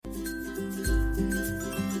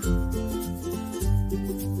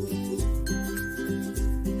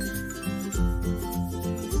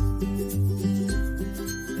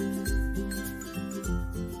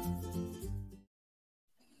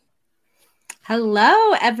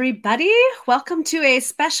Hello, everybody. Welcome to a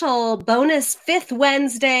special bonus fifth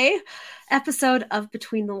Wednesday episode of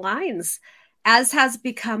Between the Lines. As has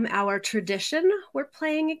become our tradition, we're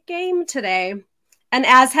playing a game today. And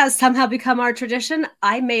as has somehow become our tradition,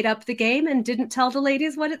 I made up the game and didn't tell the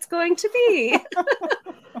ladies what it's going to be.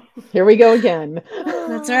 Here we go again.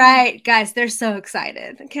 That's right. Guys, they're so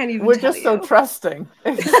excited. I can't even We're tell just you. so trusting.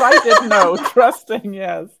 Excited, no. Trusting,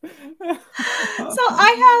 yes. So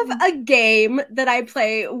I have a game that I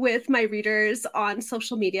play with my readers on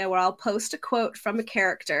social media where I'll post a quote from a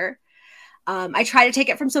character. I try to take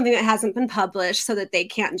it from something that hasn't been published so that they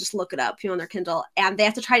can't just look it up, on their Kindle, and they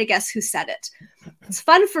have to try to guess who said it. It's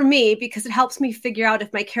fun for me because it helps me figure out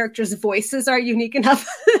if my characters' voices are unique enough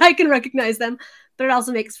that I can recognize them, but it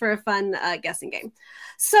also makes for a fun guessing game.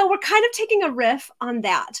 So we're kind of taking a riff on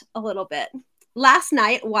that a little bit. Last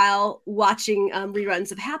night, while watching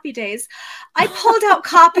reruns of Happy Days, I pulled out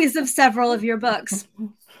copies of several of your books,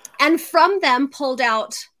 and from them pulled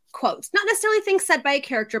out quotes, not necessarily things said by a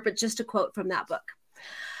character, but just a quote from that book.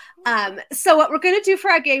 So what we're going to do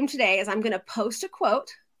for our game today is I'm going to post a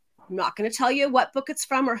quote. I'm not going to tell you what book it's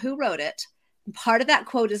from or who wrote it. And part of that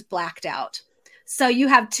quote is blacked out. So you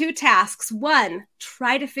have two tasks. One,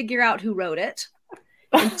 try to figure out who wrote it.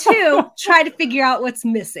 And two, try to figure out what's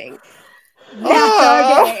missing. That's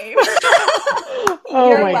our game.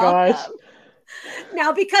 Oh my gosh.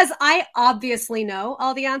 Now, because I obviously know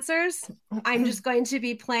all the answers, I'm just going to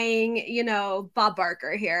be playing, Bob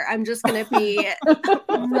Barker here. I'm just going to be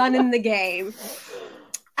running the game.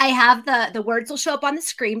 I have the words will show up on the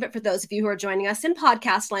screen, but for those of you who are joining us in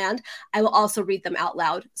podcast land, I will also read them out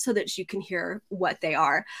loud so that you can hear what they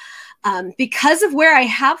are. Because of where I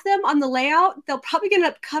have them on the layout, they'll probably end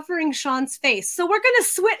up covering Sean's face. So we're going to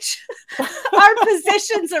switch our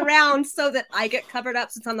positions around so that I get covered up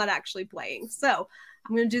since I'm not actually playing. So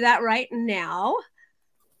I'm going to do that right now.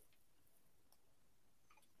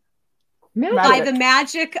 By the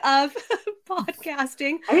magic of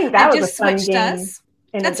podcasting. I think that I was just a fun switched game. us.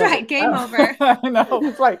 That's right. Game over. I know.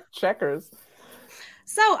 It's like checkers.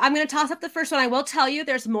 So I'm going to toss up the first one. I will tell you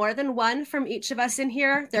there's more than one from each of us in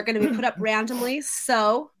here. They're going to be put up randomly.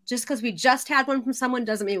 So just because we just had one from someone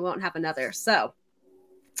doesn't mean we won't have another. So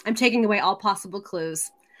I'm taking away all possible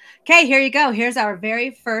clues. Okay, here you go. Here's our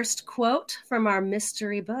very first quote from our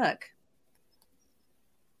mystery book.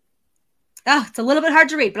 Oh, it's a little bit hard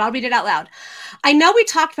to read, but I'll read it out loud. I know we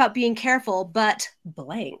talked about being careful, but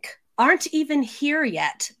blank aren't even here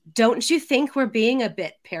yet. Don't you think we're being a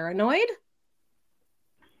bit paranoid?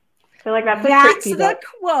 I feel like that's the book.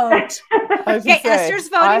 Quote. Okay, Esther's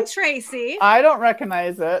voting Tracy. I don't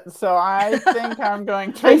recognize it, so I think I'm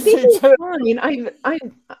going Tracy. I think it's fine. I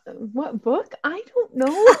what book? I don't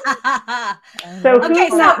know. So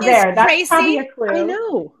who's not there? That's Tracy, probably a clue. I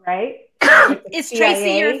know, right? Is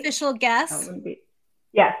Tracy your official guess?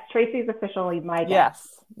 Yes, Tracy's officially my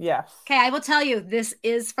guess. Yes. Okay, I will tell you, this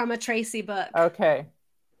is from a Tracy book. Okay.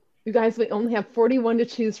 You guys, we only have 41 to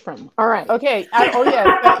choose from. All right. Okay.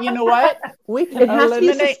 But you know what? We can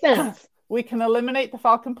eliminate the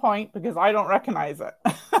Falcon Point because I don't recognize it.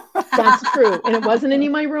 That's true, and it wasn't any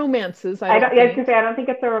of my romances. I don't think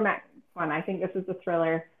it's a romantic one. I think this is a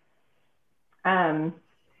thriller. And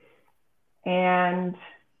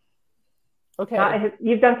okay,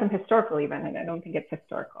 you've done some historical even, and I don't think it's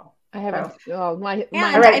historical. I haven't. So. All right,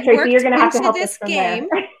 Tracy, you're going to have to help us from game.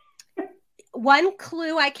 there. One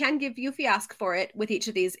clue I can give you if you ask for it with each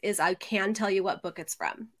of these is I can tell you what book it's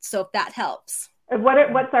from. So if that helps.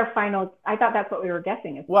 What's our final? I thought that's what we were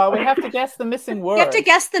guessing. Well, we have to guess the missing word. You have to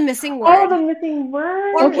guess the missing word. Oh, the missing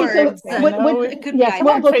word. Or okay, words. So what could be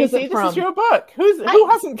what book is it from? This is your book. Who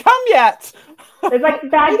hasn't come yet? There's like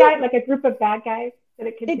bad guys, like a group of bad guys that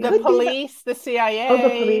it could be. The police, the CIA. Oh, the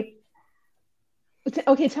police.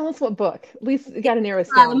 Okay, tell us what book. At least you got to narrow us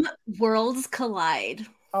down. Worlds Collide.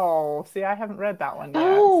 Oh, see, I haven't read that one yet.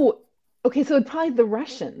 Oh, okay, so it's probably the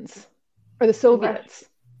Russians or the Soviets.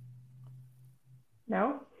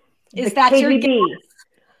 No? Is that your guess?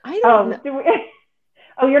 I don't know.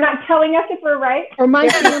 You're not telling us if we're right? Or my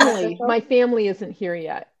family. My family isn't here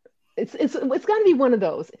yet. It's got to be one of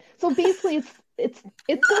those. So basically, it's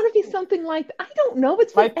got to be something like, I don't know.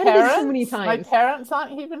 It's been edited so many times. My parents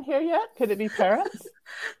aren't even here yet. Could it be parents?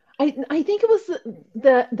 I think it was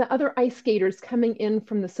the other ice skaters coming in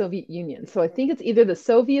from the Soviet Union. So I think it's either the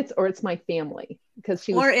Soviets or it's my family because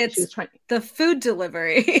she was trying. The food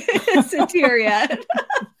delivery isn't here yet.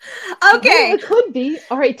 Okay, well, it could be.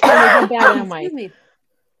 All right, tell me how bad am I?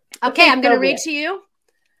 Okay, I'm going to read to you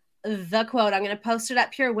the quote. I'm going to post it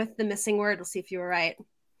up here with the missing word. We'll see if you were right.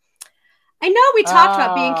 I know we talked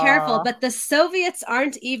about being careful, but the Soviets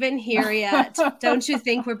aren't even here yet. Don't you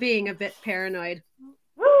think we're being a bit paranoid?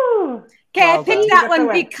 Woo! Okay, I picked that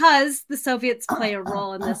one because the Soviets play a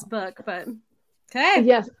role in this book, but okay.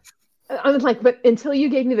 Yes. I was like, but until you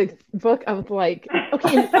gave me the book, I was like,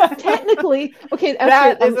 okay, technically, okay.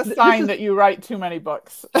 That is a sign that you write too many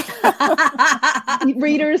books.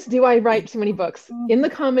 Readers, do I write too many books? In the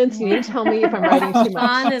comments, you need to tell me if I'm writing too much.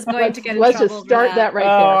 Sean is going to get in Let's trouble just start that right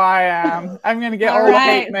there. Oh, I am. I'm going to get all the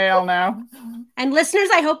hate mail now. And listeners,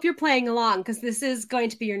 I hope you're playing along because this is going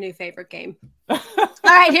to be your new favorite game. All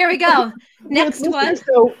right, here we go. Next one.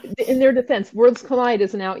 So, in their defense, Worlds Collide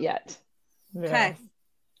isn't out yet. Yeah. Okay.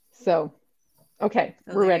 So, okay,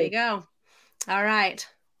 we're ready. There you go. All right.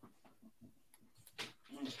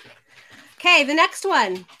 Okay, the next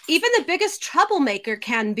one. Even the biggest troublemaker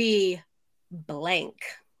can be blank.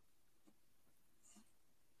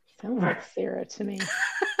 Sounds like Sarah to me.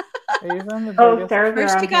 Sarah's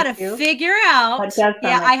first you got to figure out.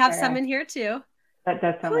 Yeah, I have some in here too. That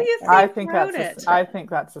does sound Who like you Sarah. I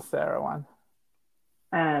think that's a Sarah one.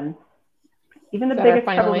 Even the biggest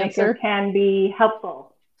troublemaker can be helpful.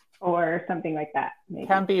 Or something like that. Maybe.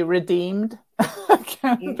 Can be redeemed. But I'm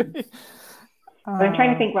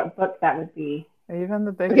trying to think what book that would be. Even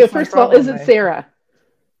the biggest. Okay, first of all, is it Sarah?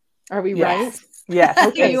 Are we right? Yes.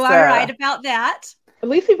 Okay, you are right about that. At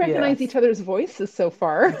least we recognize each other's voices so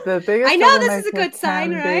far. The biggest. I know this is a good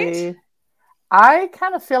sign, right? I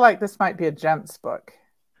kind of feel like this might be a gents book.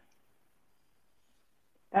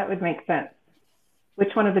 That would make sense.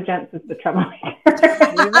 Which one of the gents is the troublemaker?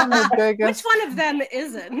 Which one of them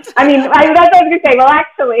isn't? I mean, that's what I was going to say. Well,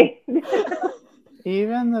 actually.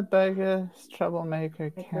 Even the biggest troublemaker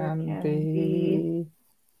can be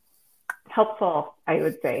helpful, I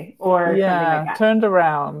would say. Or something like that. Turned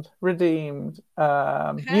around, redeemed,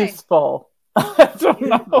 useful. I don't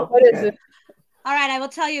know. What is it? All right, I will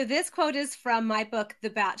tell you, this quote is from my book, The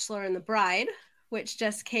Bachelor and the Bride, which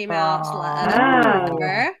just came out last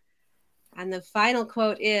October. And the final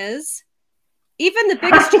quote is, even the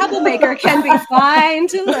biggest troublemaker can be fine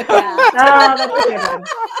to look at. Oh, that's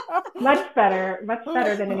good. Much better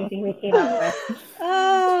than anything we came up with.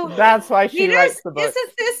 Oh, that's why she writes the book.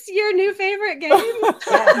 Isn't this your new favorite game?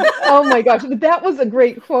 Oh my gosh, that was a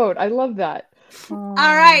great quote. I love that. All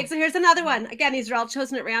right, so here's another one. Again, these are all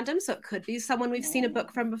chosen at random, so it could be someone we've seen a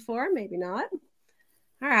book from before, maybe not.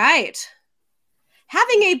 All right.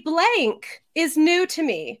 Having a blank is new to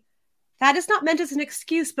me. That is not meant as an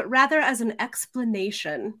excuse, but rather as an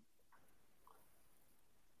explanation.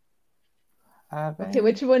 Okay,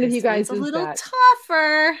 which one of you guys is that? A little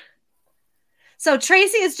tougher. So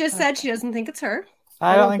Tracy has just said she doesn't think it's her.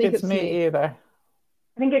 I don't think it's me either.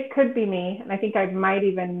 I think it could be me, and I think I might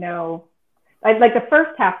even know. Like the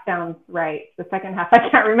first half sounds right. The second half, I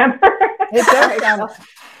can't remember. It does sound.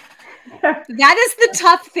 That is the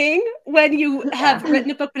tough thing when you have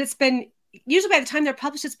written a book, but it's been. Usually by the time they're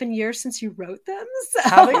published, it's been years since you wrote them.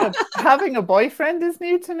 So. Having a boyfriend is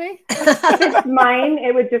new to me. If it's mine,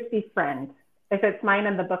 it would just be friend. If it's mine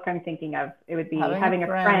and the book I'm thinking of, it would be having a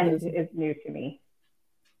friend is new to me.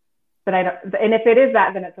 But I don't, and if it is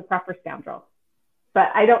that, then it's a proper scoundrel. But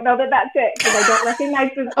I don't know that that's it because I don't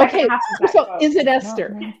recognize the second half of that. So quote. is it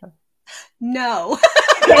Esther? No.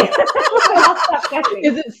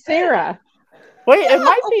 Is it Sarah? Wait, it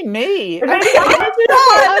might be me. Sean,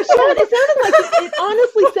 it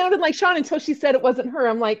honestly sounded like Sean until she said it wasn't her.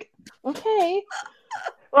 I'm like, okay.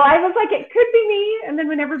 Well, I was like, it could be me, and then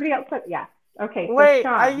when everybody else said, yeah, okay. So wait,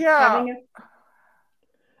 Sean,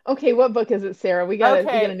 Okay, what book is it, Sarah? We gotta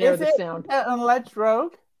narrow this down. Alleged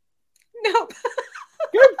Rogue? Nope.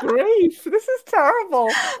 Good grief, this is terrible.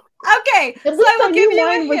 Okay, so I will give you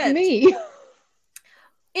a hint. Me.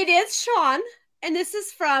 It is Sean. And this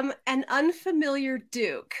is from An Unfamiliar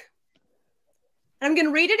Duke. And I'm going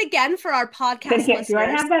to read it again for our podcast listeners. Do I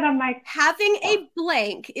have that on my... Having a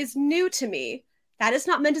blank is new to me. That is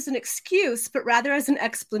not meant as an excuse, but rather as an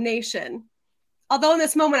explanation. Although in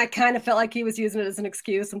this moment, I kind of felt like he was using it as an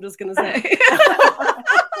excuse, I'm just going to say.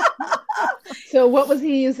 So what was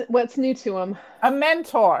he using? What's new to him? A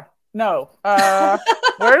mentor. No. Wait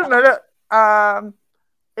a minute.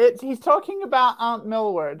 He's talking about Aunt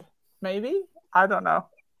Millward. Maybe? I don't know.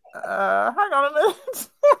 Hang on a minute.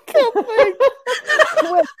 I can't think.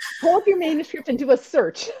 Pull up your manuscript and do a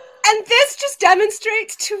search. And this just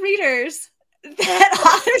demonstrates to readers that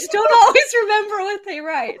authors don't always remember what they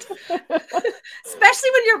write. Especially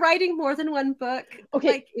when you're writing more than one book,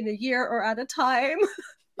 like in a year or at a time.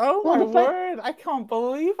 Oh my word. I can't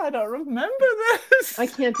believe I don't remember this. I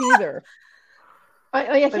can't either.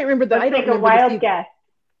 I can't remember that. I don't make a wild guess.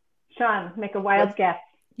 Sean, make a wild guess.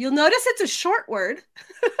 You'll notice it's a short word.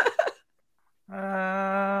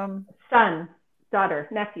 Son, daughter,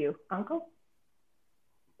 nephew, uncle.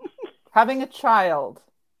 Having a child.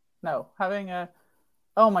 No, having a...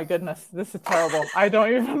 Oh my goodness, this is terrible. I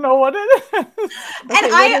don't even know what it is. And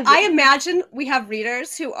I imagine we have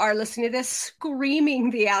readers who are listening to this screaming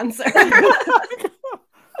the answer.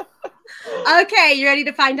 Okay, you ready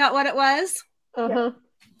to find out what it was? Uh-huh.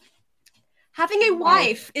 Having a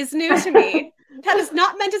wife is new to me. That is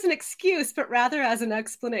not meant as an excuse, but rather as an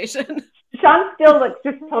explanation. Sean still looks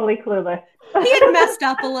just totally clueless. He had messed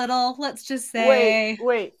up a little, let's just say.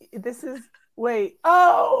 Wait. Wait.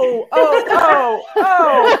 Oh. Okay.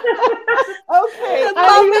 I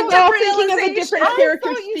was all thinking of a different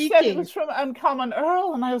character speaking. Said it was from Uncommon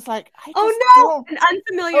Earl, and I was like, an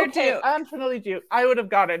unfamiliar Duke. Unfamiliar Duke. I would have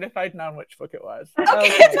got it if I'd known which book it was. Okay,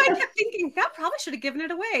 so I kept thinking that probably should have given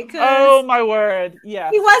it away. Oh my word!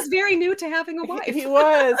 Yes, he was very new to having a wife. He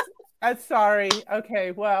was. I'm sorry.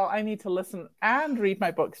 Okay, well, I need to listen and read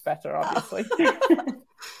my books better, obviously.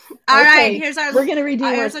 All right, here's our... We're going to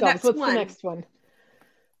redeem ourselves. What's the next one?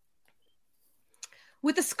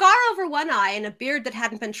 With a scar over one eye and a beard that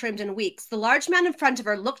hadn't been trimmed in weeks, the large man in front of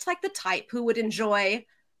her looked like the type who would enjoy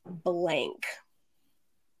blank.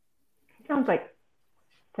 Sounds like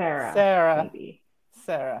Sarah. Maybe.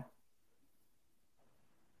 Sarah.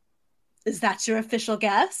 Is that your official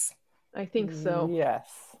guess? I think so. Yes.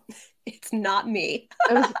 It's not me.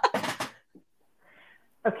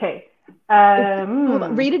 Okay. Hold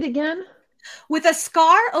on. Read it again. With a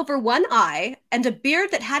scar over one eye and a beard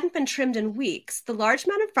that hadn't been trimmed in weeks, the large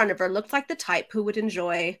man in front of her looked like the type who would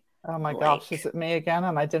enjoy... Oh my gosh, is it me again?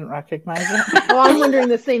 And I didn't recognize it. Well, I'm wondering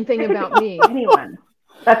the same thing about me. Anyone.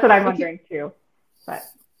 That's what I'm wondering too. But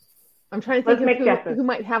I'm trying to think of who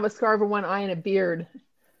might have a scar over one eye and a beard.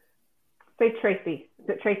 Say Tracy. Is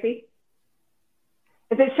it Tracy?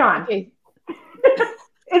 Is it Sean? Okay.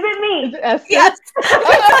 Is it me? Is it Esther? Yes.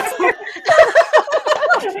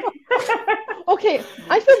 Okay,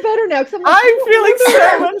 I feel better now because I'm feeling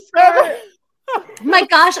so much better. My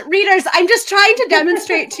gosh, readers, I'm just trying to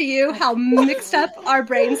demonstrate to you how mixed up our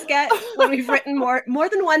brains get when we've written more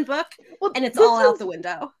than one book, and it's all out the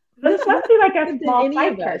window. This must be like a small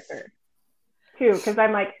side character, too, because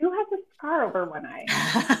I'm like, who has a scar over one eye?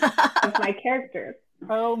 It's my character.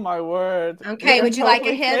 Oh my word. Okay, would you like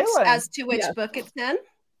a hint as to which book it's in?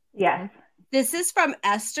 Yes. This is from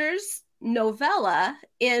Esther's novella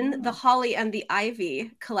in the Holly and the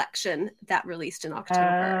Ivy collection that released in October.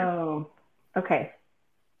 Oh, okay.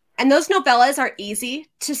 And those novellas are easy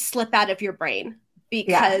to slip out of your brain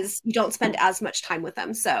because you don't spend as much time with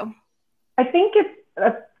them. So I think it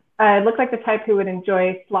looks like the type who would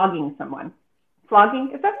enjoy flogging someone. Flogging?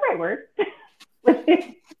 Is that the right word?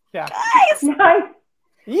 Yeah. Guys! Nice.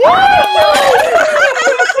 Yeah!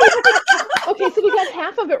 Okay, so we got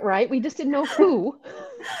half of it right. We just didn't know who.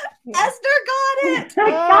 Esther got it!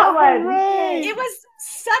 I got one. Hooray. It was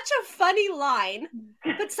such a funny line,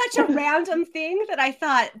 but such a random thing that I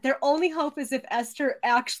thought their only hope is if Esther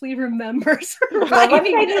actually remembers writing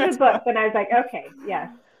it. The book, and I was like, okay,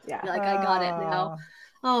 yeah. Like, I got it now.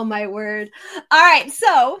 Oh, my word. All right,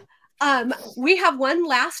 so we have one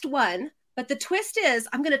last one. But the twist is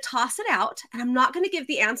I'm going to toss it out and I'm not going to give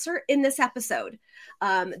the answer in this episode.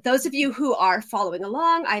 Those of you who are following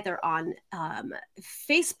along either on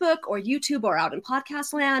Facebook or YouTube or out in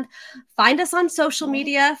podcast land, find us on social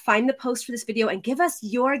media, find the post for this video and give us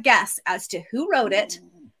your guess as to who wrote it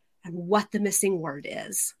and what the missing word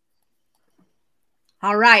is.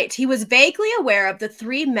 All right. He was vaguely aware of the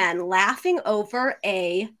three men laughing over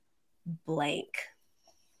a blank.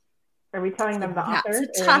 Are we telling them the author?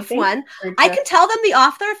 That's a tough one. I can tell them the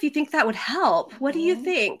author if you think that would help. What do you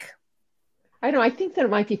think? I don't know. I think that it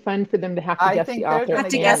might be fun for them to have to guess the author. Have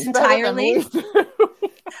to guess entirely.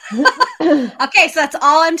 Okay, so that's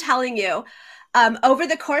all I'm telling you. Over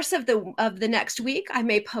the course of the next week, I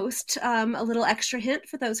may post a little extra hint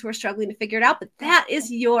for those who are struggling to figure it out. But that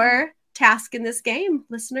is your task in this game,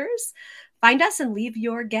 listeners. Find us and leave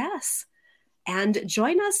your guess. And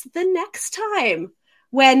join us the next time,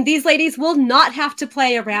 when these ladies will not have to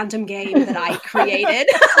play a random game that I created.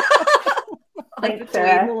 Like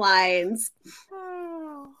between the lines.